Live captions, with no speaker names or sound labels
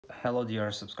Hello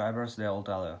dear subscribers, they will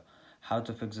tell you how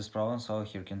to fix this problem. So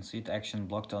here you can see it, action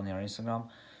blocked on your Instagram.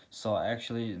 So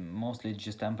actually mostly it's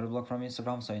just temporary block from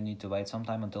Instagram, so you need to wait some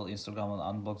time until Instagram will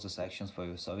unblock the actions for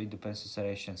you. So it depends on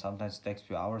situation, sometimes it takes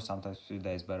few hours, sometimes few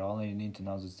days, but only you need to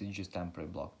know that it's just temporary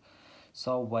block.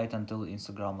 So wait until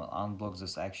Instagram will unblock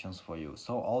these actions for you.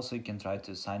 So also you can try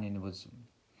to sign in with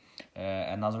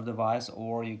another device,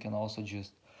 or you can also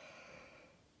just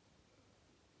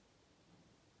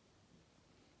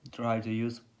try to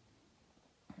use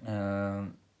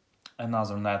um,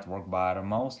 another network, but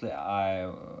mostly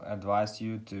I advise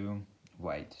you to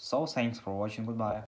wait. So thanks for watching, goodbye.